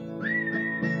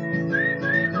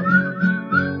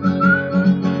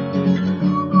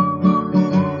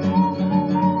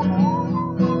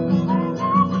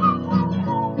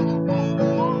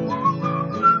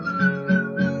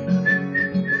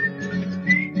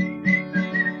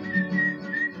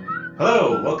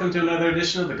welcome to another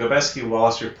edition of the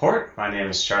Gobeski-Wallace Report. My name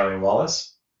is Charlie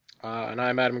Wallace. And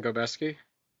I'm Adam Gobeski.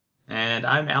 And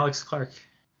I'm Alex Clark.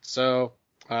 So,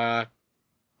 I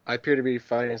appear to be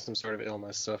fighting some sort of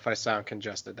illness, so if I sound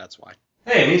congested, that's why.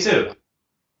 Hey, me too.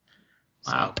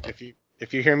 So Wow. if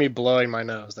you hear me blowing my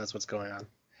nose, that's what's going on.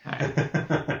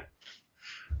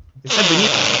 They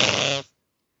said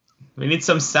we need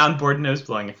some soundboard nose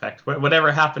blowing effect.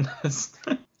 Whatever happened to us.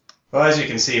 Well, as you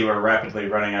can see, we're rapidly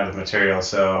running out of material,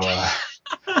 so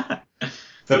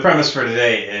the premise for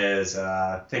today is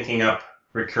thinking up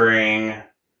recurring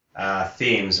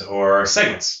themes or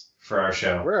segments for our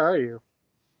show. Where are you?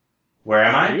 Where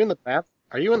am Are I? you in the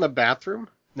Are you in the bathroom?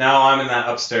 No, I'm in that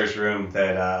upstairs room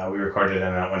that we recorded in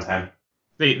at one time.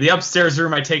 The upstairs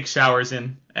room I take showers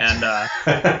in, and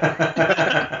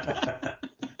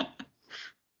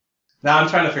Now I'm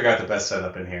trying to figure out the best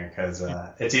setup in here, because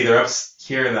it's either up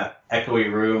here in that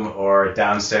echoey room or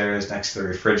downstairs next to the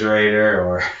refrigerator,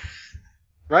 or...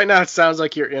 Right now, it sounds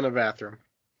like you're in a bathroom.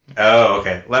 Oh,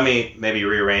 okay. Let me maybe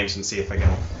rearrange and see if I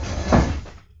can...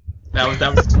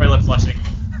 that was toilet flushing.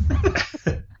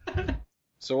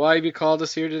 So why have you called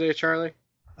us here today, Charlie?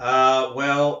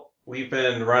 Well, we've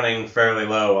been running fairly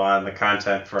low on the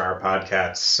content for our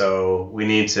podcast, so we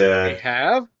need We to...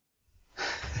 have?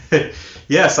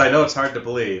 Yes, I know it's hard to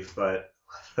believe, but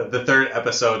the third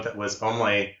episode that was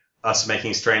only us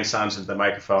making strange sounds into the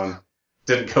microphone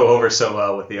didn't go over so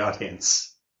well with the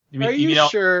audience. Are you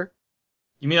sure?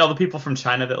 You mean all the people from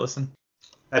China that listen?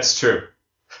 That's true.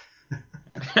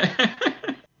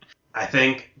 I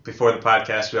think before the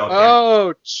podcast we all came...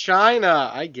 Oh,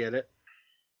 China! I get it.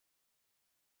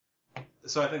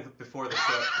 So I think that before the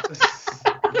show...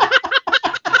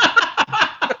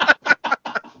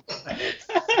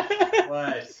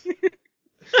 What?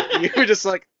 You were just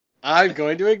like, I'm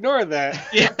going to ignore that.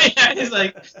 yeah, he's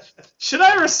like, should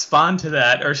I respond to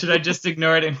that, or should I just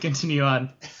ignore it and continue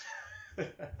on?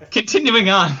 Continuing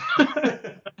on.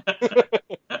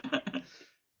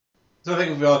 So I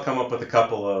think we've all come up with a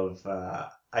couple of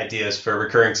ideas for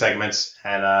recurring segments,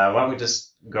 and why don't we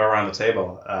just go around the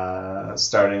table,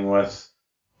 starting with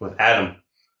Adam.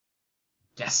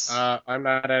 Yes. I'm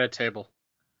not at a table.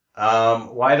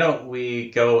 Why don't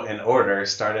we go in order,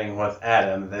 starting with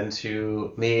Adam, then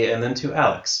to me, and then to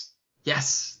Alex?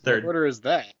 Yes. What Third. order is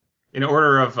that? In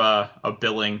order of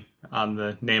billing on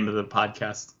the name of the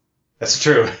podcast. That's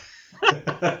true.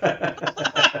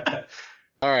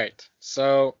 All right.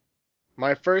 So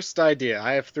my first idea,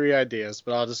 I have 3 ideas,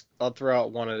 but I'll throw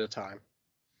out one at a time.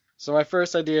 So my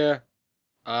first idea,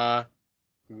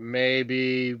 may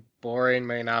be boring,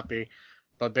 may not be,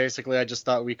 but basically I just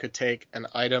thought we could take an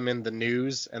item in the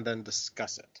news and then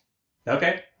discuss it.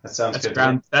 Okay, that sounds That's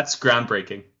good. That's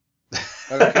groundbreaking.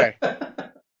 Okay.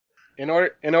 In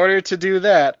order to do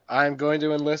that, I'm going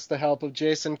to enlist the help of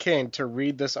Jason Kane to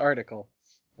read this article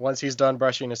once he's done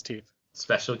brushing his teeth.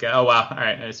 Special guest. Oh wow! All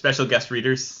right, special guest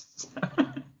readers.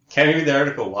 Can he read the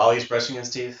article while he's brushing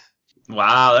his teeth?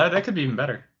 Wow, that could be even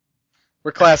better.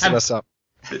 We're classing this up.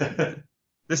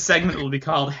 This segment will be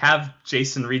called "Have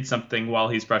Jason Read Something While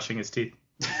He's Brushing His Teeth."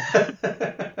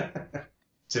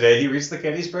 Today he reads the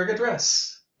Gettysburg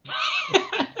Address.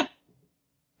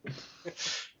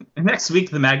 Next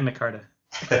week, the Magna Carta.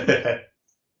 The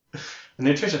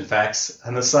nutrition facts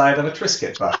on the side of a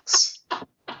Triscuit box.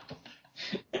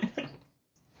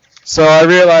 So I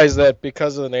realize that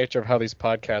because of the nature of how these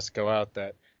podcasts go out,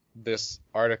 that this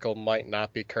article might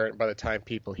not be current by the time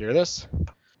people hear this.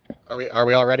 Are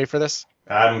we all ready for this?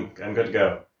 I'm good to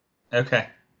go. Okay.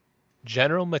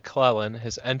 General McClellan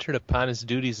has entered upon his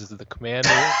duties as the commander.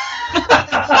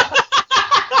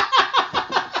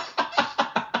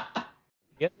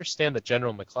 You understand that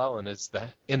General McClellan is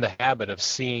in the habit of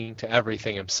seeing to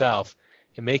everything himself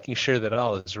and making sure that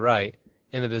all is right,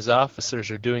 and that his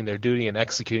officers are doing their duty and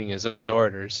executing his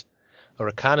orders. A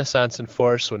reconnaissance in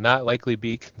force would not likely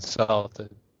be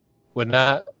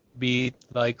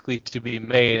likely to be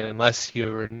made unless you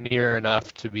were near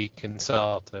enough to be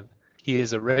consulted. He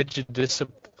is a rigid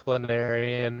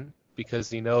disciplinarian because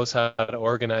he knows how to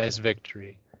organize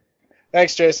victory.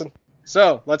 Thanks, Jason.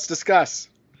 So let's discuss.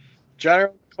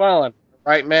 General McClellan,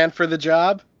 right man for the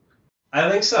job? I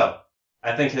think so.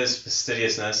 I think his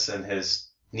fastidiousness and his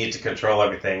need to control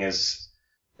everything is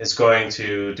going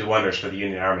to do wonders for the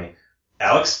Union Army.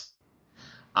 Alex?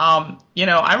 I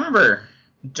remember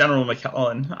General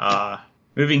McClellan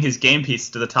moving his game piece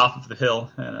to the top of the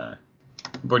hill in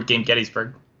board game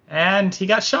Gettysburg, and he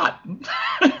got shot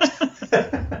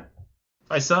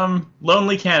by some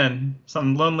lonely cannon,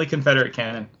 some lonely Confederate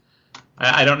cannon.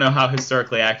 I don't know how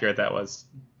historically accurate that was.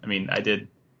 I mean, I did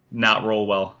not roll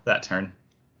well that turn.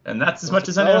 And that's as Was much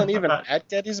as I know. McClellan even about- at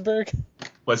Gettysburg?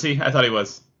 Was he? I thought he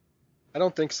was. I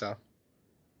don't think so.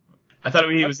 I thought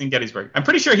he was in Gettysburg. I'm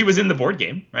pretty sure he was in the board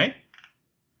game, right?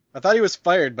 I thought he was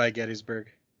fired by Gettysburg.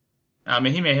 I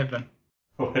mean, he may have been.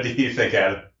 What do you think,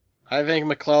 Adam? I think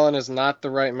McClellan is not the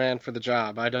right man for the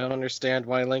job. I don't understand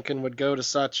why Lincoln would go to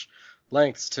such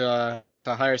lengths to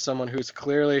hire someone who's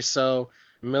clearly so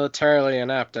militarily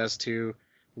inept as to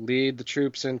lead the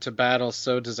troops into battle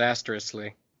so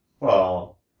disastrously.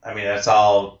 Well, I mean, that's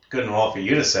all good and well for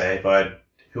you to say, but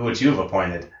who would you have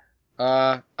appointed?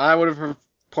 I would have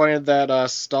appointed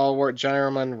that stalwart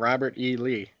gentleman Robert E.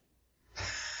 Lee.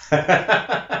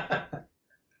 I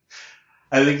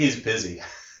think he's busy.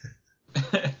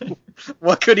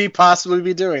 What could he possibly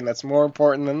be doing that's more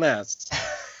important than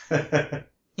that?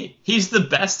 He's the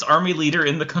best army leader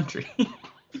in the country.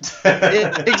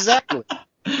 Exactly.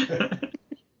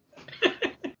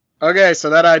 Okay, so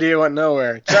that idea went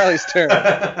nowhere. Charlie's turn.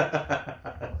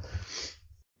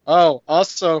 Oh,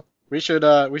 also, we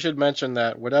should mention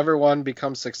that whatever one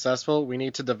becomes successful, we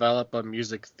need to develop a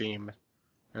music theme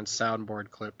and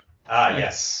soundboard clip. Ah,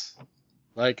 yes.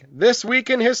 Like, This Week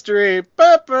in History,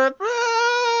 ba, ba, ba,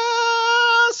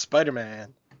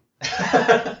 Spider-Man.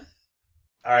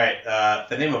 All right,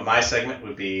 the name of my segment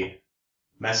would be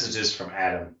Messages from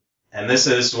Adam. And this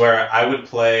is where I would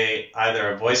play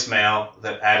either a voicemail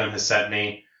that Adam has sent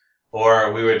me,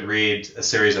 or we would read a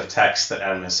series of texts that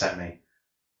Adam has sent me.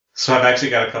 So I've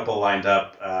actually got a couple lined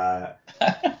up.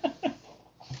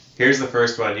 Here's the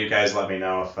first one. You guys let me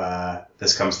know if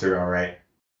this comes through all right.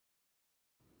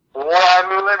 1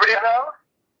 Liberty Bell.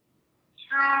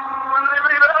 2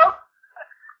 Liberty Bell.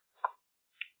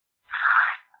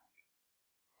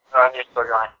 Oh, you're still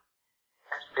going.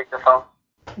 Speakerphone.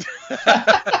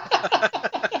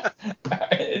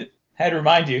 I had to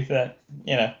remind you that,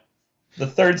 the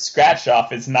third scratch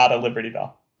off is not a Liberty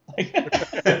Bell.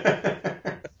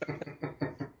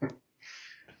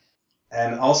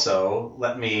 And also,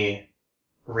 let me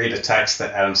read a text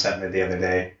that Adam sent me the other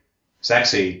day. It's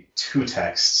actually 2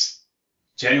 texts.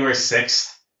 January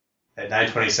 6th at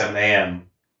 9:27 a.m.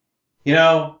 You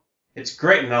know, it's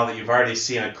great and all that you've already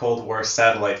seen a Cold War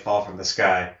satellite fall from the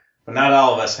sky, but not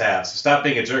all of us have, so stop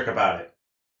being a jerk about it.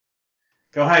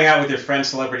 Go hang out with your friend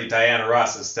celebrity Diana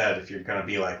Ross instead if you're going to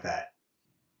be like that.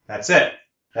 That's it.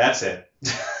 That's it.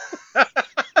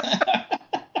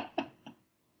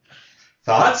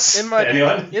 Thoughts?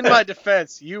 Anyone? In my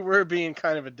defense, you were being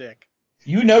kind of a dick.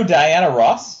 You know Diana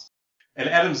Ross? And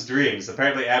Adam's dreams.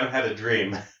 Apparently Adam had a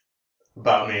dream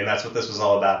about me, and that's what this was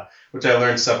all about, which I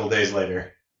learned several days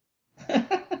later.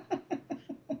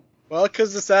 Well,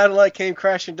 because the satellite came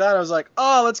crashing down, I was like,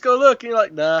 oh, let's go look. And you're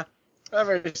like, nah, I've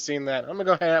already seen that. I'm going to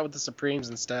go hang out with the Supremes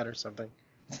instead or something.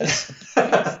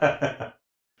 But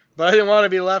I didn't want to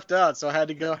be left out, so I had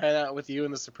to go hang out with you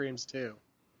and the Supremes too.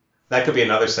 That could be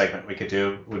another segment we could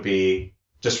do, would be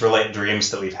just relate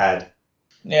dreams that we've had.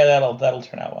 Yeah, that'll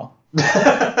turn out well.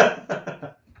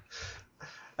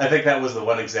 I think that was the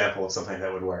one example of something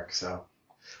that would work, so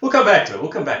we'll come back to it.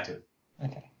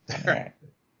 Okay. All right.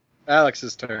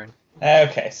 Alex's turn.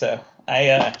 Okay, so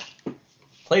I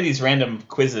play these random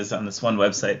quizzes on this one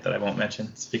website that I won't mention.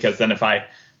 It's because then if I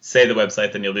say the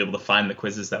website, then you'll be able to find the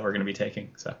quizzes that we're going to be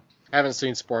taking. So I haven't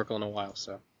seen Sporkle in a while,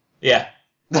 so. yeah,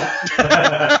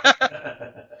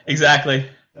 exactly.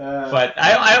 But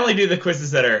I only do the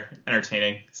quizzes that are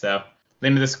entertaining. So the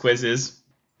name of this quiz is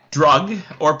Drug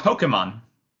or Pokemon.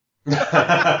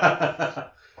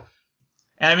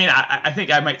 And I mean, I think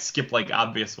I might skip like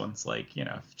obvious ones, like,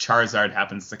 if Charizard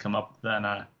happens to come up, then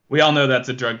we all know that's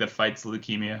a drug that fights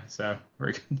leukemia. So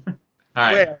we're good. All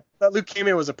right. Wait, I thought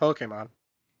leukemia was a Pokemon.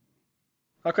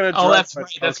 How can a drug That's fight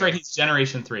right. That's Pokemon? right. He's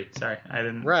Generation 3. Sorry, I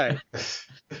didn't. Right.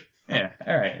 Yeah.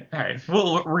 All right.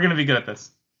 Well, we're gonna be good at this.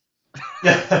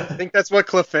 I think that's what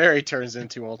Clefairy turns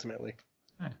into ultimately.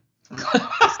 It's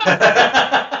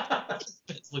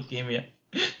leukemia.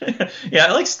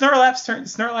 Yeah, like Snorlax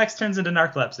turns into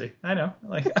narcolepsy. I know.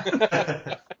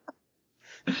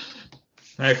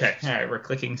 Okay, all right, we're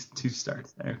clicking to start.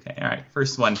 Okay, all right,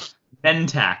 first one,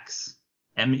 Mentax,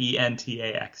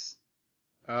 Mentax.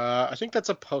 I think that's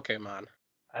a Pokemon.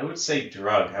 I would say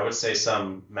drug. I would say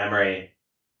some memory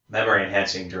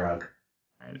enhancing drug.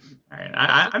 All right.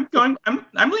 I'm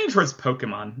leaning towards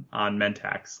Pokemon on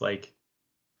Mentax,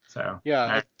 so. Yeah, All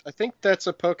right. I think that's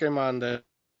a Pokemon that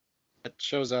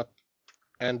shows up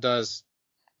and does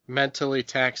mentally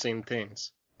taxing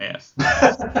things. Yes.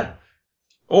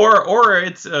 Or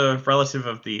it's a relative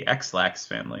of the X-Lax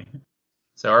family.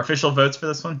 So our official votes for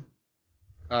this one?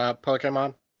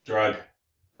 Pokemon. Drug.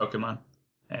 Pokemon.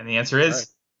 And the answer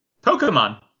is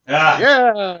Pokemon. Ah.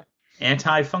 Yeah.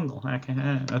 Antifungal. Okay, I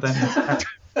don't know what that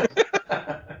means.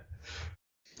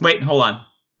 Wait, hold on.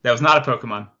 That was not a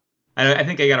Pokemon. I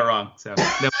think I got it wrong. So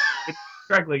no,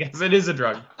 correctly, guess it is a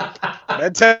drug.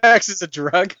 Medtex is a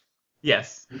drug.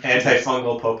 Yes.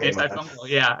 Antifungal Pokemon. Antifungal.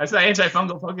 Yeah, I said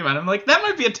antifungal Pokemon. I'm like, that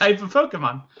might be a type of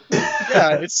Pokemon.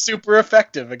 Yeah, it's super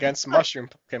effective against mushroom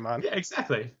Pokemon. Yeah,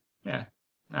 exactly. Yeah.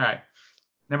 All right.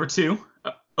 Number 2,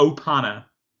 Opana.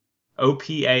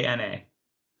 Opana.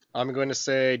 I'm going to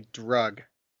say drug.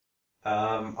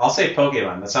 I'll say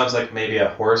Pokemon. That sounds like maybe a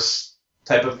horse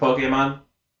type of Pokemon.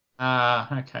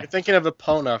 Okay. You're thinking of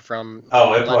Epona from...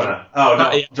 Oh, Epona. Oh,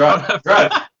 no. Yeah. Drug.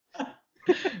 Drug.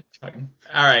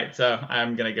 All right, so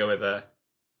I'm gonna go with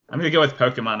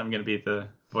Pokemon. I'm gonna be the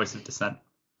voice of dissent,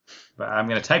 but I'm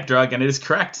gonna type drug, and it is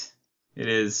correct. It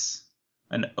is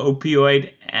an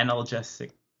opioid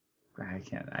analgesic.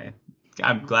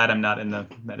 I'm glad I'm not in the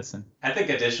medicine. I think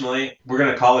additionally, we're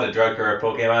going to call it a drug or a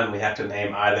Pokemon. We have to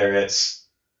name either its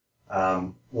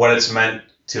what it's meant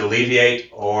to alleviate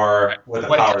or what the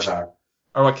powers are.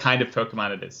 Or what kind of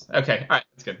Pokemon it is. Okay, all right,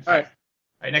 that's good. All right. All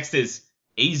right, next is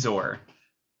Azor.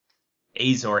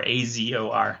 Azor,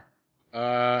 A-Z-O-R.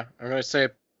 I'm going to say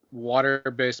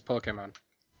water-based Pokemon.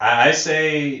 I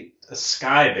say a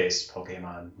sky-based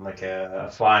Pokemon, like a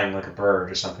flying like a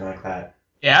bird or something like that.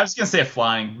 Yeah, I was gonna say a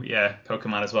flying,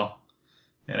 Pokemon as well.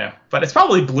 But it's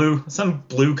probably blue, some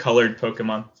blue-colored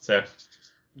Pokemon. So,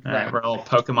 all right, we're all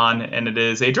Pokemon, and it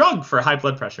is a drug for high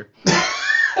blood pressure.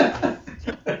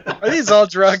 Are these all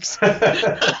drugs? All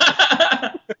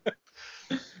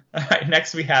right,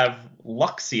 next we have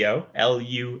Luxio,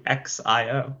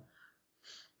 Luxio.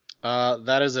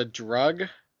 That is a drug,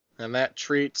 and that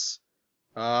treats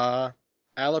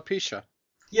alopecia.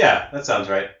 Yeah, that sounds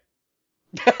right.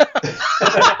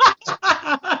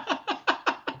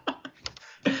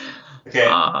 Okay.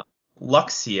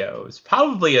 Luxio is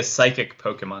probably a psychic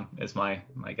Pokemon, is my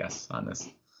guess on this.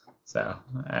 So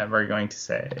we're going to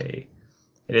say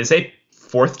it is a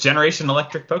 4th generation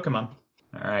electric Pokemon.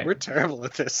 All right. We're terrible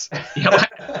at this. I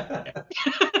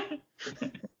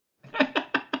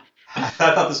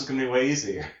thought this was going to be way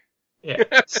easier. Yeah.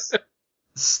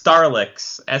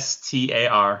 Starlix,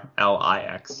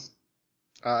 Starlix.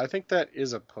 I think that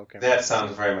is a Pokemon. That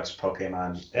sounds very much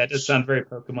Pokemon. That does sound very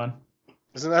Pokemon.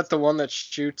 Isn't that the one that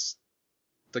shoots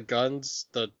the guns,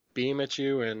 the beam at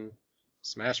you in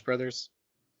Smash Brothers?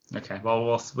 Okay,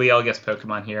 well, we all guess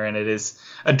Pokemon here, and it is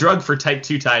a drug for type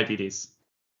 2 diabetes.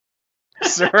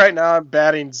 So right now I'm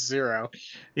batting 0.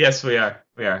 Yes, we are.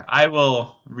 I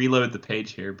will reload the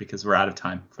page here because we're out of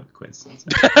time for the quiz. So.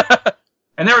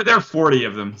 And there are 40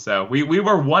 of them, so we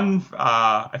were one.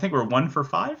 I think we're 1 for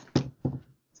 5.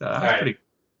 So that was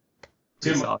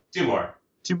pretty solid. Two more.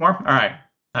 2 more. All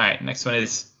right. Next one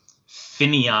is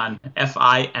Finneon,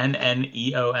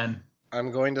 Finneon.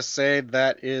 I'm going to say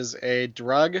that is a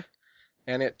drug,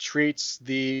 and it treats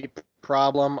the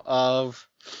problem of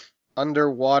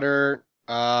underwater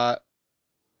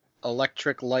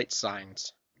electric light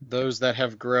signs. Those that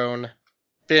have grown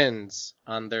fins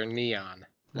on their neon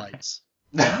lights.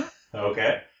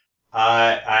 Okay.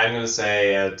 I'm going to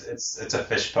say it's a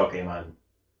fish Pokemon.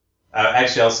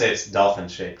 Actually, I'll say it's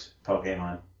dolphin-shaped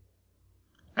Pokemon.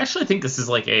 I actually think this is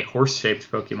like a horse-shaped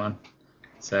Pokemon.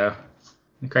 So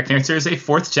the correct answer is a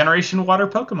 4th generation water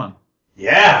Pokemon.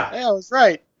 Yeah! Yeah, I was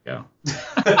right. Go.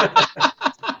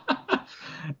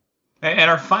 And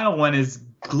our final one is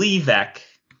Gleevec.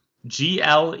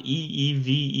 Gleevec.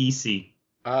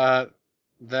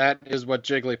 That is what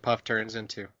Jigglypuff turns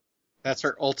into. That's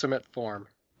her ultimate form.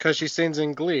 Because she sings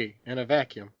in Glee in a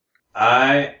vacuum.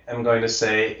 I am going to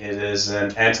say it is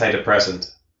an antidepressant.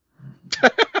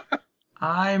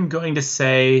 I'm going to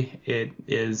say it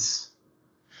is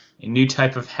a new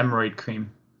type of hemorrhoid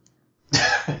cream.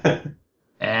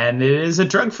 And it is a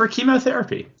drug for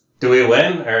chemotherapy. Do we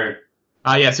win, or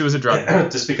yes, it was a drug.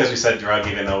 just because we said drug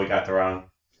even though we got the wrong?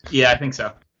 Yeah, I think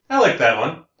so. I like that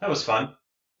one. That was fun.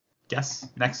 Guess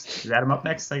next. Is Adam up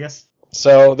next, I guess?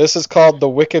 So this is called the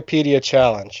Wikipedia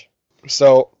Challenge.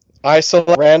 So I select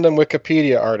a random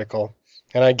Wikipedia article,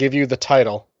 and I give you the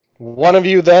title. One of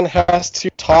you then has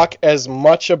to talk as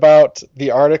much about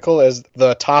the article as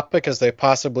the topic as they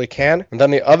possibly can. And then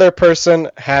the other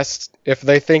person has, if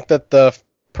they think that the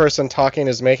person talking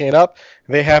is making it up,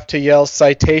 they have to yell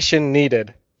citation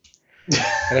needed.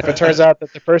 And if it turns out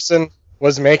that the person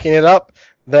was making it up,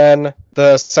 then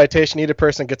the citation needed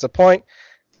person gets a point.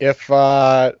 If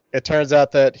it turns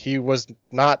out that he was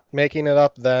not making it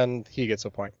up, then he gets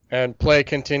a point. And play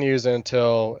continues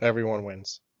until everyone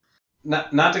wins.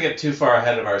 Not to get too far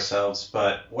ahead of ourselves,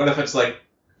 but what if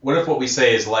what we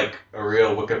say is like a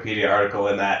real Wikipedia article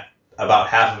in that about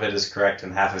half of it is correct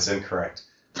and half is incorrect.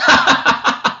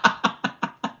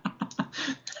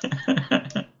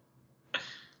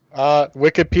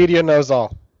 Wikipedia knows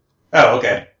all. Oh,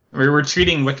 okay. We're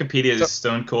treating Wikipedia as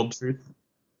stone cold truth.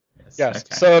 Yes.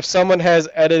 Okay. So if someone has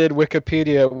edited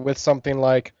Wikipedia with something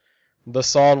like the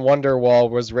song Wonderwall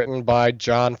was written by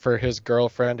John for his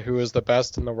girlfriend who is the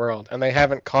best in the world, and they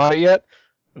haven't caught it yet,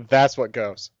 that's what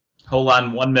goes. Hold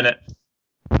on 1 minute.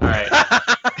 All right.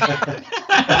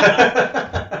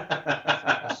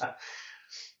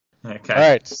 Okay. All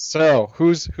right. So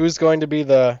who's going to be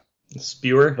the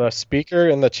Spewer. speaker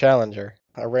and the challenger?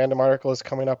 A random article is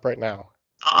coming up right now.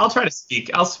 I'll try to speak.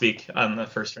 I'll speak on the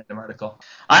first random article.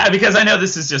 Because I know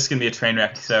this is just going to be a train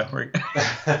wreck, so we're...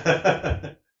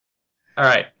 All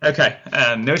right. Okay.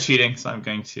 No cheating, so I'm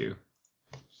going to...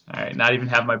 All right. Not even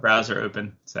have my browser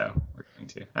open, so we're going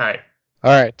to... All right.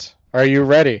 All right. Are you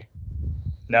ready?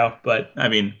 No, but, I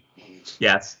mean,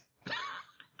 yes.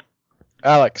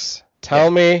 Alex,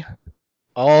 tell me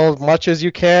all much as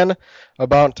you can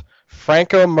about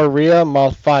Franco Maria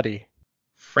Malfatti.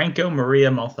 Franco Maria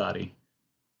Malfatti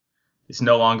is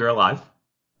no longer alive.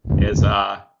 He's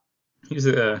a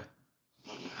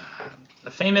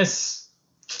famous,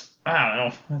 I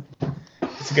don't know,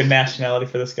 it's a good nationality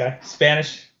for this guy.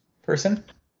 Spanish person.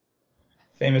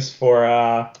 Famous for,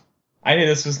 I knew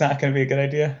this was not going to be a good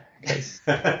idea. Because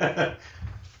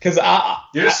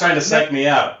You're just trying to psych me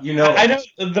out. You know. I know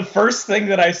the first thing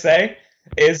that I say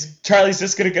is Charlie's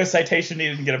just going to go citation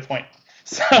needed and get a point.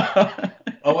 So.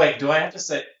 Oh wait, do I have to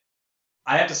say?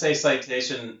 I have to say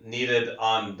citation needed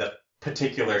on the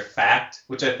particular fact,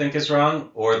 which I think is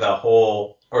wrong, or the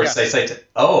whole, or Yeah. say citation.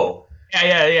 Oh,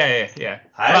 Yeah.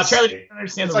 I Charlie see. doesn't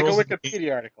understand It's the like a rules of the game.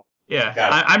 Wikipedia article. Yeah,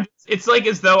 Got it. I'm. It's like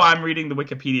as though I'm reading the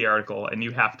Wikipedia article and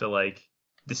you have to like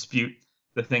dispute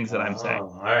the things that I'm saying.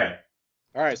 All right.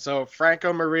 All right. So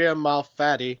Franco Maria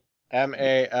Malfatti,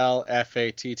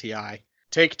 Malfatti.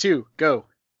 Take two. Go.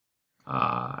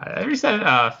 I already said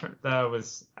that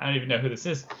was. I don't even know who this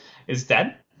is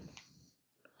dead,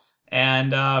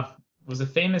 and was a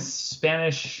famous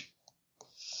Spanish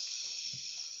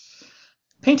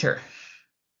painter.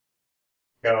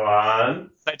 Go on.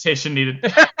 Citation needed.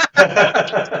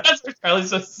 That's what Charlie's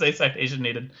supposed to say. Citation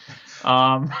needed.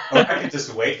 Or I could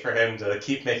just wait for him to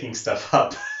keep making stuff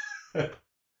up.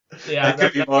 Yeah, That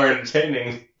could be more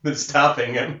entertaining than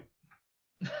stopping him.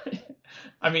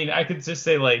 I mean, I could just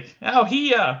say like, oh,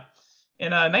 he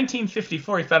in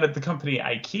 1954 he founded the company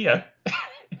IKEA.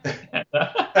 And,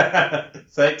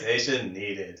 Citation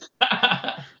needed.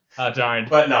 oh, darn.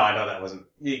 But no, I know that wasn't.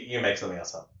 You make something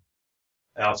else up.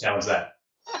 And I'll challenge that.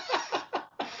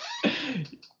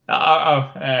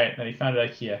 All right. Then he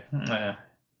founded IKEA.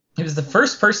 He was the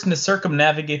first person to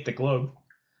circumnavigate the globe.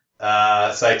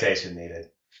 Citation needed.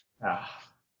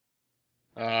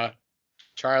 Ah.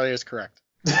 Charlie is correct.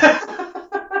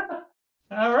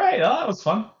 All right. Well, that was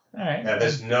fun. All right. Yeah,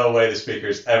 there's no way the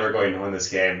speaker's ever going to win this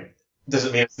game.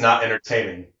 Doesn't mean it's not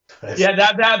entertaining. But Yeah,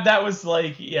 that was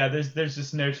like, yeah. There's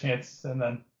just no chance. And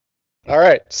then All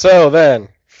right. So then,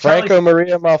 Franco Charlie-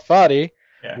 Maria Malfatti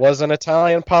Yeah. was an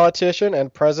Italian politician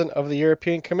and president of the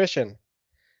European Commission.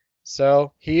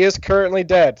 So he is currently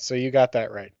dead. So you got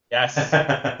that right. yes,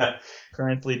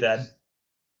 currently dead.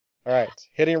 All right.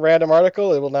 Hitting random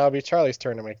article. It will now be Charlie's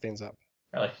turn to make things up.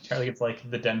 Charlie gets like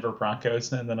the Denver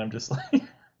Broncos, and then I'm just like,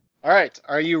 All right.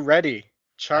 Are you ready,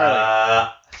 Charlie?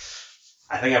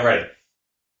 I think I'm ready.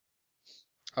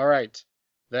 All right.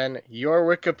 Then your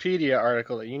Wikipedia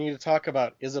article that you need to talk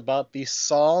about is about the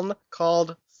song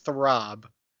called Throb.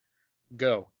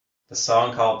 Go. The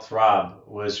song called Throb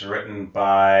was written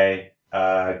by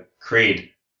Creed.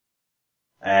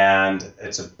 And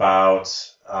it's about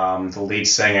the lead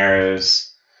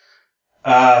singer's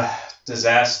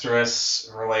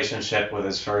disastrous relationship with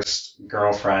his first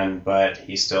girlfriend, but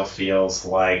he still feels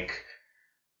like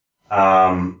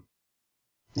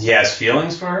he has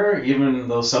feelings for her, even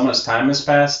though so much time has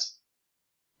passed.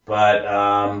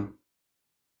 But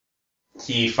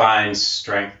he finds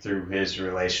strength through his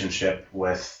relationship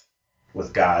with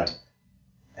God.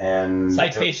 And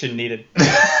citation needed.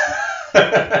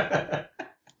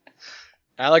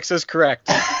 Alex is correct.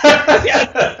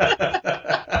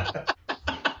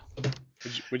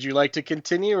 Would you like to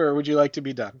continue or would you like to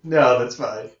be done? No, that's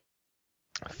fine.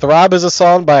 Throb is a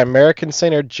song by American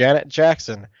singer Janet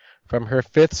Jackson from her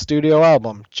fifth studio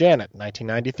album, Janet,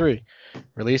 1993.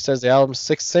 Released as the album's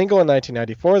sixth single in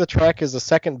 1994, the track is the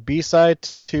second B-side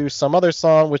to Some Other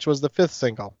Song, which was the fifth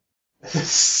single.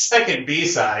 Second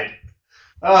B-side.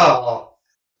 Oh.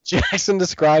 Jackson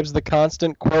describes the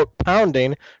constant, quote,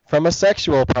 pounding from a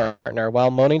sexual partner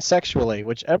while moaning sexually,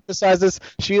 which emphasizes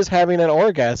she is having an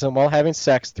orgasm while having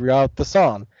sex throughout the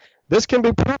song. This can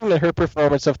be proven in her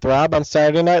performance of Throb on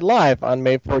Saturday Night Live on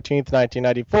May 14th,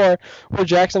 1994, where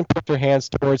Jackson put her hands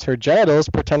towards her genitals,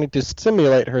 pretending to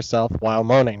stimulate herself while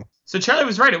moaning. So Charlie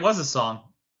was right. It was a song.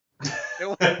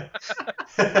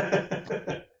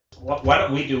 Why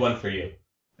don't we do one for you?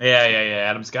 Yeah.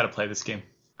 Adam's got to play this game.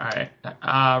 All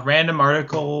right. Random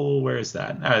article. Where is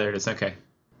that? Oh, there it is. Okay.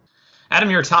 Adam,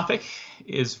 your topic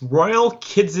is Royal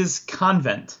Kids'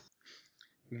 Convent.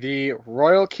 The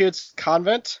Royal Kids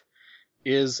Convent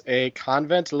is a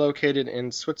convent located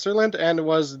in Switzerland and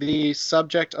was the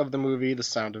subject of the movie The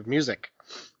Sound of Music.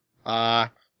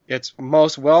 It's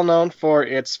most well known for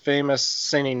its famous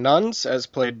singing nuns, as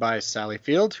played by Sally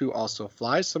Field, who also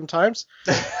flies sometimes.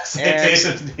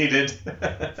 Citation needed.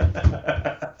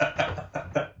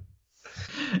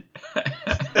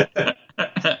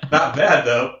 Not bad,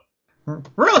 though.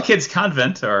 Royal Kids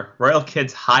Convent, or Royal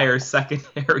Kids Higher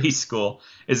Secondary School,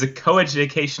 is a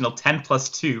co-educational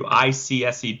 10+2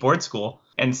 ICSE board school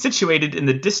and situated in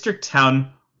the district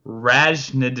town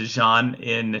Rajnandgaon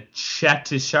in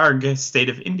Chhattisgarh, state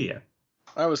of India.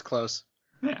 That was close.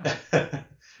 Yeah.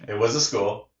 It was a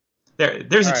school.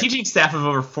 There's All a right. teaching staff of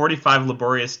over 45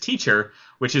 laborious teacher,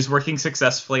 which is working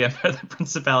successfully under the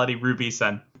Principality Ruby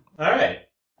Sun. All right.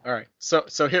 All right.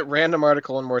 So hit random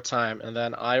article one more time, and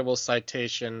then I will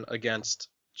citation against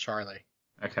Charlie.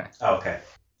 Okay. Okay.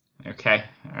 Okay.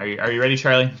 Are you ready,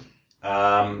 Charlie?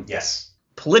 Yes.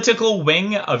 Political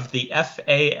wing of the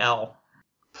FAL.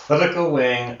 Political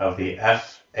wing of the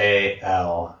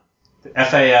FAL. The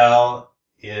FAL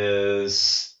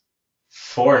is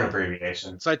foreign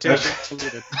abbreviation. Citation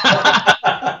needed.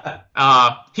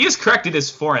 He is correct. It is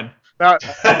foreign. Uh,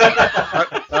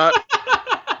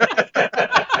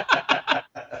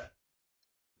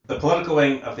 The political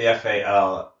wing of the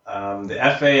FAL.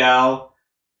 The FAL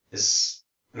is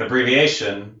an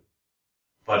abbreviation,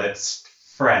 but it's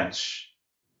French.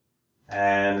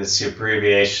 And it's the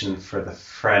abbreviation for the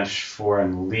French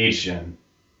Foreign Legion.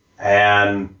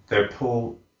 And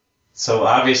so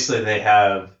obviously they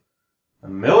have a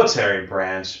military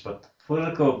branch, but the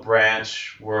political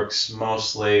branch works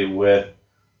mostly with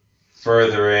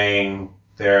furthering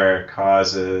their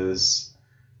causes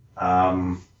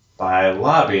by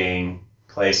lobbying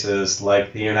places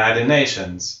like the United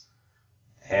Nations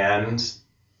and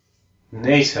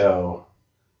NATO,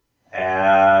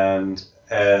 and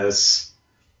has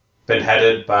been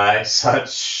headed by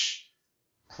such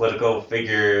political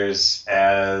figures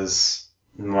as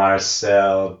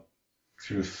Marcel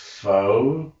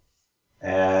Truffaut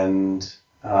and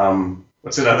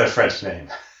what's another French name?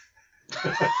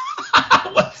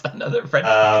 What's another French?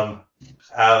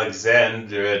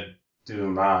 Alexandre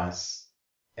Dumas.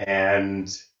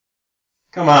 And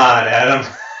come on, Adam.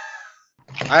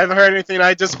 I haven't heard anything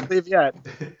I disbelieve yet.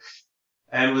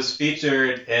 And was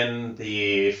featured in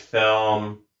the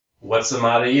film What's the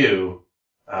Matter You,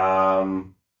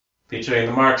 featuring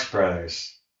the Marx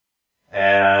Brothers,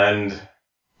 and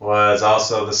was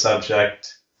also the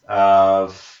subject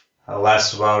of a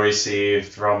less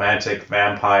well-received romantic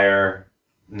vampire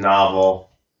novel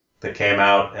that came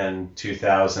out in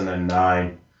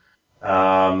 2009. It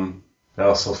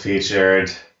also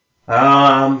featured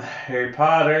Harry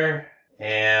Potter,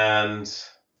 and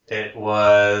it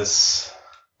was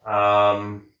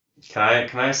can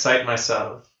I cite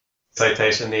myself?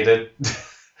 Citation needed.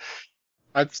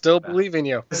 I still believe in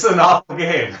you. It's an awful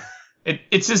game.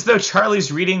 It's as though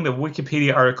Charlie's reading the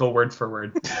Wikipedia article word for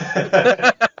word.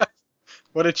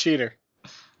 What a cheater.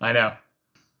 I know.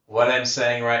 What I'm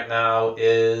saying right now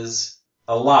is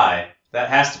a lie. That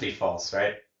has to be false,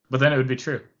 right? But then it would be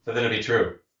true. But then it'd be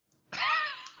true.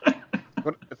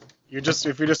 What, if you're just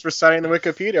reciting the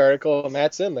Wikipedia article, and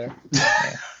that's in there.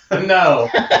 No.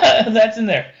 That's in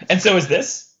there. And so is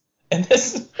this. And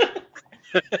this.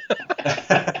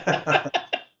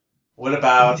 What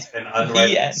about an The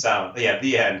unwritten end. sound? Yeah,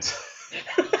 the end.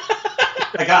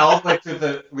 I got all the way through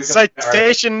the Wikipedia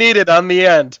Citation needed on the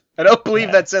end. I don't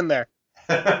believe that's in there.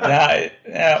 article.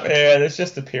 Yeah, there's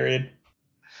just a period.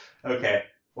 Okay.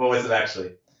 What was it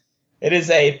actually? It is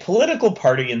a political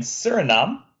party in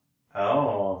Suriname.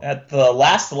 Oh. At the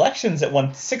last elections, it won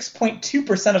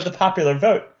 6.2% of the popular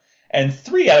vote and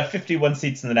 3 out of 51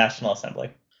 seats in the National Assembly.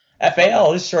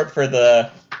 FAL is short for the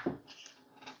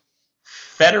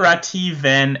Federatieve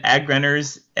van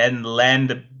Agrenners en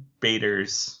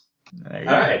Landbeheerders. There you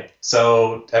All go. right.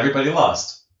 So everybody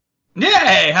lost.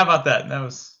 Yay! How about that?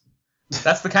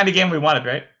 That's the kind of game we wanted,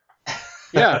 right?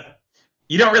 Yeah.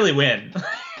 You don't really win.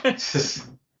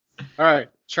 All right,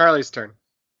 Charlie's turn.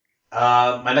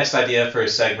 My next idea for a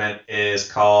segment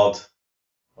is called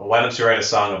 "Why Don't You Write a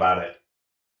Song About It?"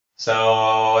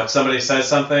 So if somebody says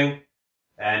something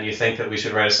and you think that we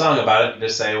should write a song about it, you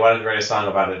just say, "Why don't you write a song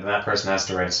about it?" And that person has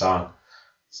to write a song.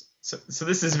 So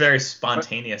this is very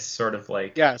spontaneous, sort of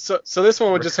like. Yeah, so this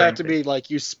one would just have to Recurring be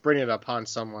like you spring it upon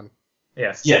someone.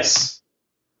 Yes. Yes.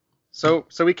 So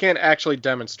we can't actually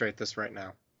demonstrate this right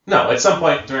now. No, at some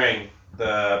point during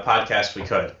the podcast we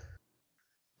could.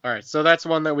 All right, so that's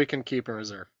one that we can keep in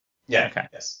reserve. Yeah. Okay.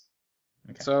 Yes.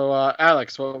 Okay. So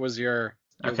Alex, what was your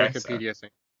Okay, Wikipedia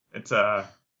thing? It's the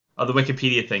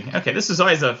Wikipedia thing. Okay, this is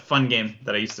always a fun game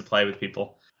that I used to play with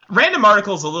people. Random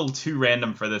articles a little too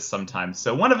random for this sometimes.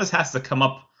 So one of us has to come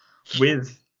up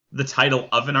with the title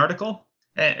of an article.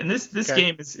 And this Okay.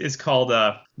 game is called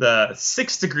the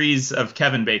 6 Degrees of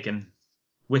Kevin Bacon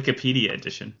Wikipedia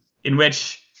edition, in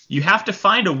which you have to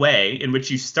find a way in which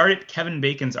you start at Kevin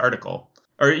Bacon's article,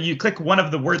 or you click one of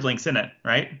the word links in it,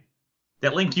 right?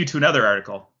 That link you to another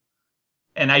article.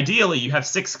 And ideally, you have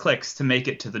 6 clicks to make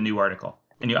it to the new article.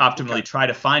 And you optimally try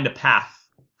to find a path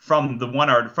from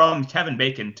from Kevin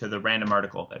Bacon to the random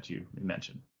article that you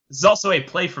mentioned. This is also a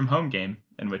play from home game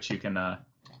in which you can,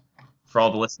 for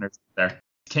all the listeners there,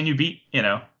 can you beat,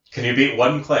 Can you beat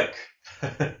one click?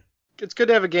 It's good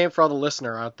to have a game for all the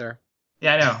listener out there.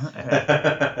 Yeah, I know.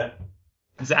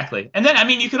 Exactly. And then,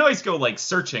 you can always go,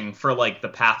 searching for, the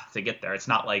path to get there. It's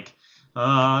not like,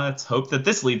 let's hope that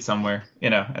this leads somewhere,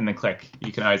 and then click.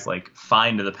 You can always,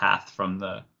 find the path from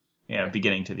the,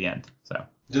 beginning to the end, so.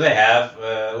 Do they have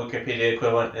a Wikipedia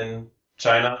equivalent in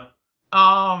China?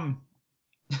 It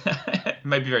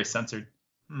might be very censored.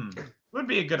 Would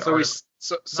be a good So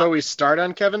article. we start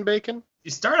on Kevin Bacon,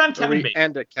 You start on or Kevin we Bacon.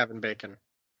 end at Kevin Bacon.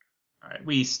 All right,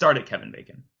 we start at Kevin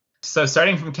Bacon. So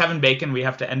starting from Kevin Bacon, we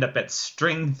have to end up at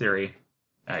string theory.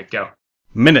 All right, go.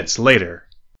 Minutes later.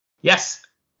 Yes.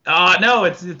 No,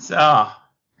 it's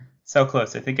so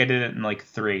close. I think I did it in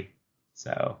 3.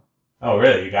 So. Oh,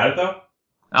 really? You got it though?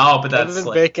 Oh, but that's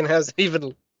Kevin Bacon hasn't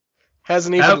even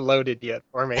loaded yet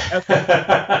for me. All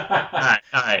right.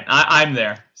 I'm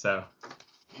there. So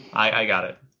I got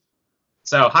it.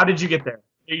 So how did you get there?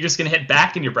 You're just gonna hit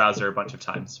back in your browser a bunch of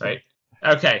times, right?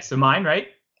 Okay, so mine, right?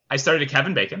 I started at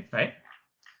Kevin Bacon, right?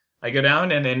 I go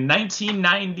down, and in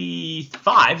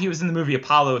 1995, he was in the movie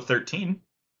Apollo 13,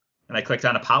 and I clicked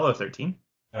on Apollo 13.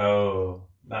 Oh,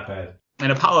 not bad. And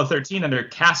Apollo 13, under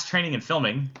cast training and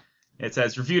filming, it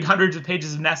says, reviewed hundreds of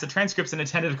pages of NASA transcripts and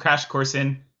attended a crash course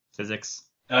in physics.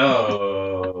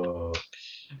 Oh.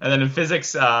 And then in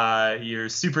physics, your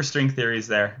superstring theory is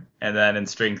there. And then in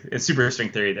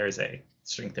superstring theory, there's a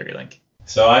string theory link.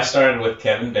 So I started with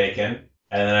Kevin Bacon,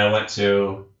 and then I went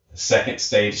to Second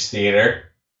Stage Theater.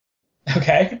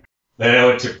 Okay. Then I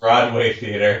went to Broadway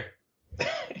Theater,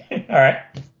 All right.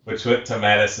 which went to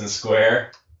Madison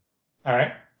Square, All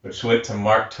right. which went to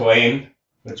Mark Twain,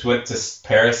 which went to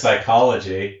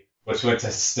parapsychology, which went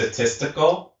to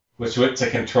statistical, which went to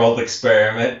controlled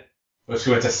experiment, which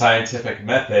went to scientific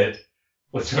method,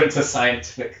 which went to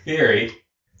scientific theory,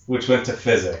 which went to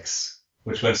physics,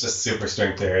 which went to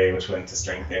superstring theory, which went to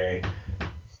string theory.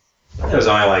 It was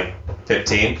only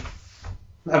 15.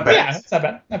 Not bad. Yeah, that's not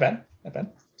bad. Not bad. Not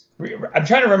bad. I'm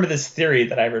trying to remember this theory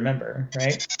that I remember,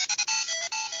 right?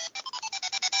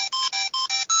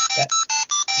 Yeah.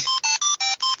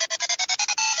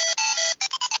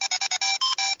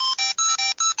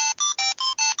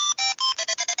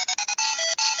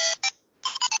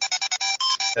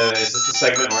 Is this the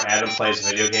segment where Adam plays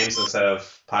video games instead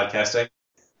of podcasting?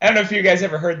 I don't know if you guys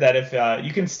ever heard that. If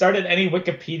you can start at any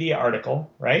Wikipedia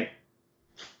article, right?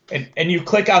 And you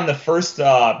click on the first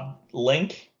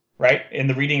link, right, in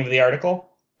the reading of the article,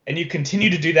 and you continue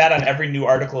to do that on every new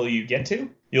article you get to,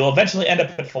 you'll eventually end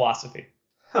up at philosophy.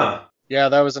 Huh. Yeah,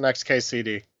 that was an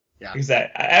XKCD. Yeah. Because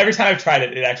every time I've tried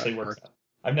it, it actually works out.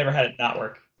 I've never had it not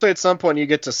work. So at some point you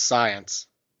get to science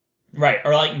Right,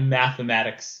 or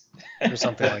mathematics. or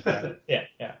something like that.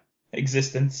 Yeah.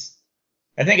 Existence.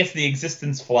 I think it's the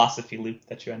existence philosophy loop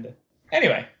that you end in.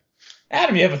 Anyway,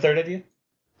 Adam, you have a third idea?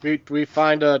 We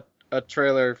find a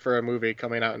trailer for a movie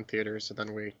coming out in theaters, and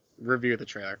then we review the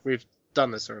trailer. We've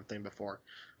done this sort of thing before.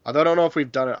 Although I don't know if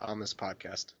we've done it on this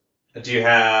podcast. Do you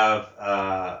have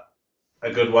a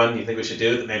good one you think we should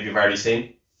do that maybe you've already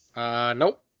seen?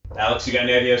 Nope. Alex, you got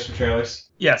any ideas for trailers?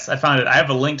 Yes, I found it. I have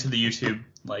a link to the YouTube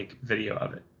video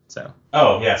of it. So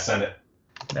Oh, yeah, send it.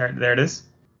 there it is.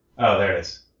 Oh, there it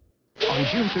is. On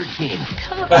June 13th,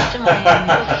 Come up to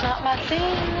Miami, it's not my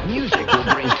thing. music will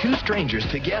bring two strangers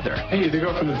together.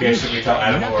 Okay, should we tell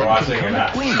Adam what we're watching or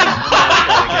not? Queen.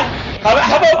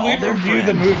 How about we All their review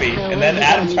the friends. movie, and then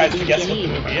Adam tries to guess what the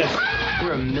movie is? There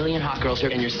are a million hot girls here,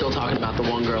 and you're still talking about the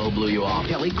one girl who blew you off.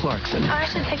 Kelly Clarkson, I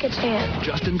should take a chance.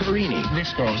 Justin Guarini.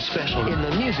 This girl's special. In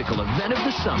the musical event of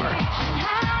the summer.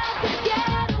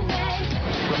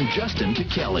 From Justin to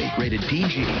Kelly, rated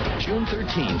PG. June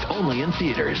 13th, only in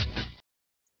theaters.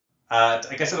 I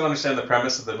guess I don't understand the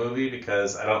premise of the movie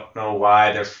because I don't know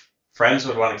why their friends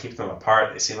would want to keep them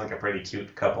apart. They seem like a pretty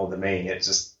cute couple to me.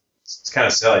 It's kind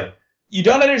of silly. You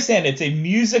don't understand. It's a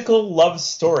musical love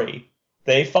story.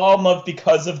 They fall in love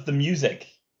because of the music,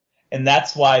 and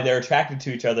that's why they're attracted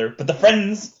to each other. But the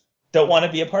friends don't want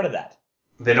to be a part of that.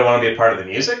 They don't want to be a part of the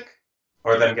music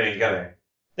or them getting together.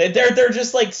 They're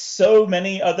just like so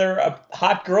many other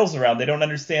hot girls around. They don't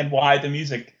understand why the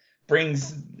music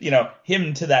brings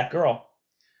him to that girl.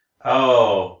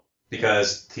 Oh,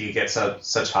 because he gets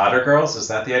such hotter girls? Is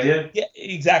that the idea? Yeah,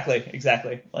 exactly.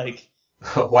 Like,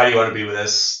 Why do you want to be with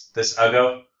this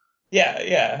Uggo?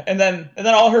 yeah. And then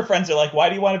all her friends are like, why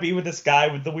do you want to be with this guy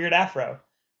with the weird afro?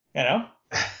 You know?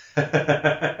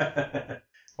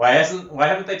 Why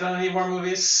haven't they done any more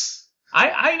movies?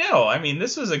 I know. I mean,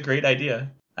 this was a great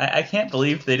idea. I can't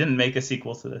believe they didn't make a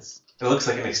sequel to this. It looks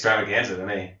like an extravaganza to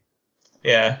me.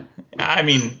 Yeah. I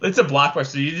mean, it's a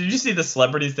blockbuster. Did you see the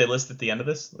celebrities they list at the end of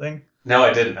this thing? No,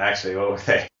 I didn't actually. What were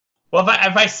they? Well,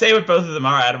 if I say what both of them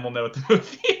are, Adam will know what the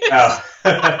movie is. Oh.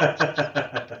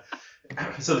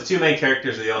 So the two main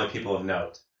characters are the only people of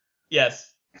note.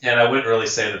 Yes. And I wouldn't really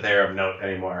say that they're of note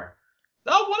anymore.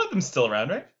 Oh, one of them's still around,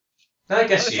 right? I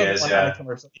guess she is, yeah.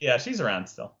 Yeah, she's around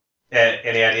still.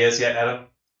 Any ideas yet, Adam?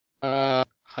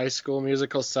 High School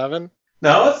Musical 7?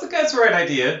 No, that's the right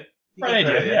idea. Right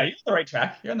idea. Yeah, you're on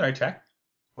the right track.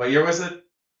 What year was it?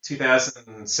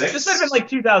 2006? This might have been like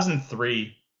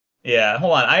 2003. Yeah,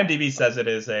 hold on. IMDb says it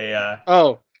is a...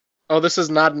 Oh, this is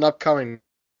not an upcoming.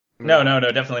 No,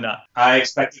 definitely not. I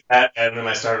expected that, and then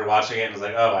I started watching it and was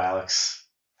like, oh, Alex.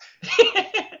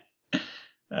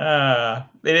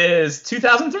 It is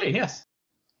 2003, yes.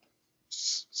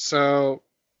 So,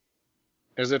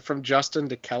 is it from Justin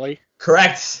to Kelly?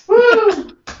 Correct.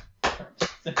 Woo!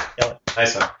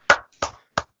 Nice one.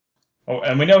 Oh,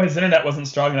 and we know his internet wasn't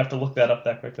strong enough to look that up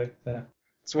that quickly. So.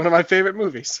 It's one of my favorite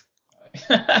movies.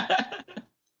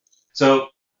 So,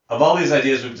 of all these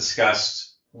ideas we've discussed,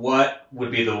 what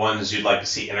would be the ones you'd like to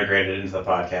see integrated into the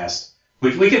podcast?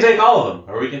 We can take all of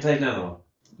them, or we can take none of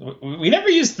them. We never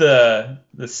used the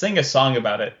sing a song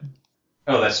about it.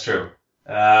 Oh, that's true.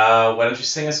 Why don't you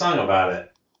sing a song about it?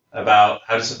 About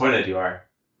how disappointed you are.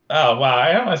 Oh, wow.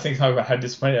 I don't want to sing a song about how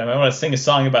disappointed I am. I want to sing a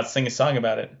song about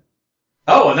it.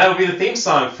 Oh, and that would be the theme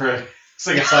song for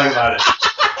Sing a Song About It.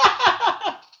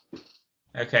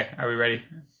 Okay, are we ready?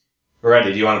 We're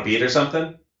ready. Do you want a beat or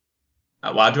something?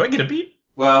 Wow, do I get a beat?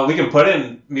 Well, we can put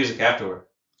in music afterward.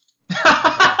 So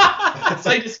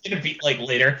I just get a beat like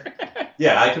later.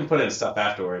 Yeah, I can put in stuff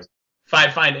afterwards.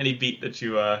 Find any beat that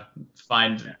you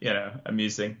find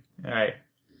amusing. All right,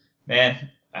 man.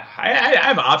 I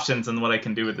have options on what I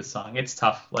can do with this song. It's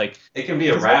tough. Like It can be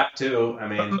a rap too. I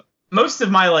mean, most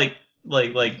of my like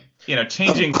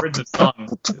changing words of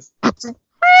songs.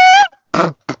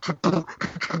 I'm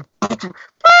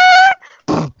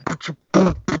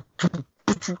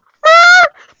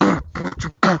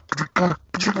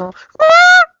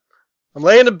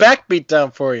laying a backbeat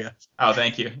down for you. Oh,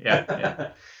 thank you.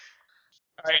 Yeah.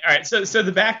 All right. So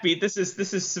the backbeat. This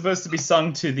is supposed to be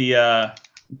sung to the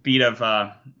beat of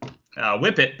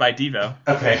 "Whip It" by Devo.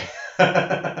 Okay.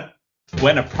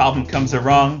 When a problem comes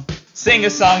wrong, sing a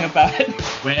song about it.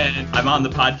 When I'm on the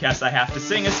podcast, I have to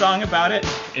sing a song about it.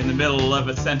 In the middle of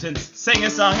a sentence, sing a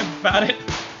song about it.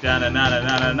 Da na na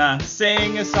na na na.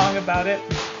 Sing a song about it.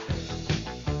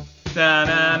 Da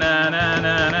na na na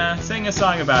na na. Sing a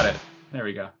song about it. There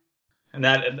we go. And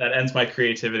that ends my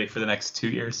creativity for the next 2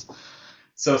 years.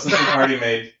 So since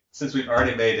we've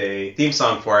already made a theme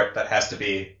song for it, that has to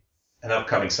be an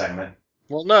upcoming segment.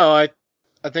 Well, no, I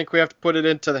think we have to put it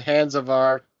into the hands of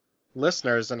our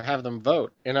listeners and have them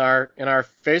vote in our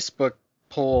Facebook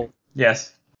poll.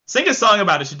 Yes. Sing a song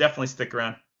about it should definitely stick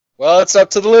around. Well, it's up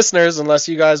to the listeners unless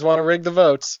you guys want to rig the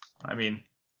votes. I mean,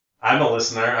 I'm a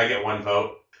listener. I get one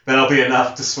vote. That'll be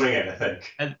enough to swing it, I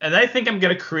think. and I think I'm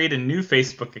going to create a new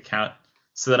Facebook account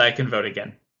so that I can vote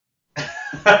again.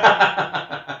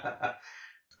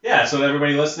 Yeah, so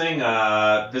everybody listening,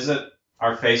 visit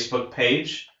our Facebook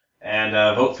page and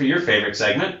vote for your favorite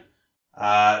segment.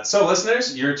 So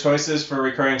listeners, your choices for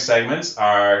recurring segments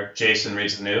are Jason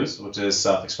Reads the News, which is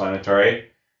self-explanatory,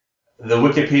 the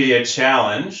Wikipedia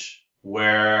Challenge,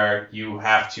 where you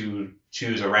have to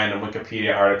choose a random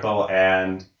Wikipedia article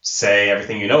and say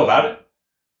everything you know about it,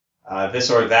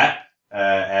 This or That,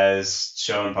 as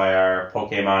shown by our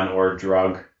Pokemon or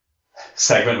drug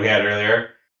segment we had earlier.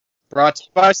 Brought to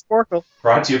you by Sporkle.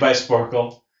 Brought to you by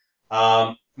Sporkle.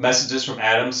 Messages from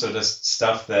Adam, so just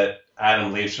stuff that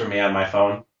Adam leaves for me on my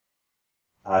phone.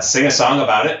 Sing a song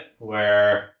about it,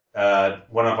 where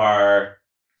one of our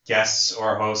guests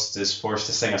or hosts is forced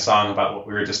to sing a song about what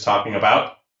we were just talking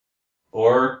about,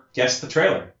 or guess the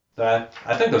trailer. I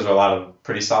think those are a lot of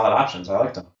pretty solid options. I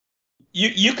liked them.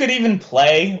 You could even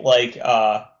play like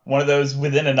one of those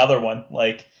within another one,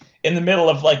 like in the middle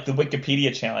of like the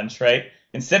Wikipedia challenge, right?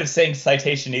 Instead of saying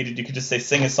citation needed, you could just say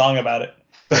sing a song about it.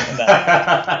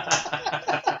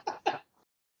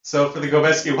 So for the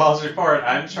Gobeski Wallace Report,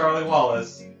 I'm Charlie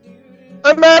Wallace.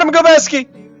 I'm Adam Gobeski.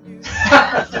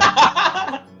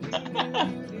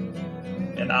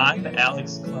 And I'm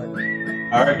Alex Clark.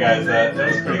 All right, guys, that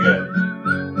was pretty good.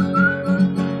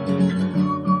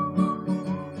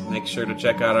 Make sure to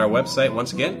check out our website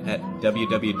once again at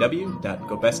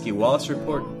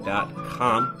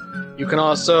www.gobeskiwallacereport.com. You can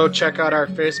also check out our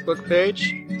Facebook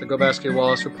page, The Gobeski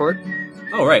Wallace Report.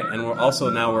 Oh, right, and we're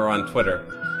on Twitter,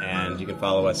 and you can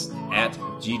follow us at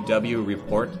GW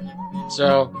Report.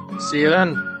 So, see you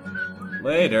then.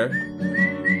 Later.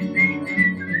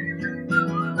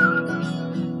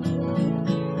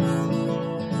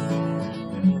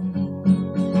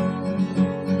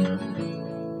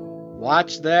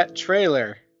 Watch that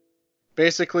trailer.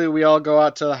 Basically, we all go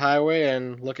out to the highway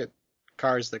and look at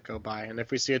cars that go by. And if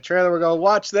we see a trailer, we go,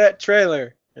 watch that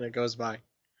trailer. And it goes by.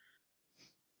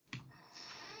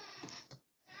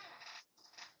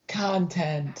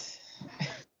 Content.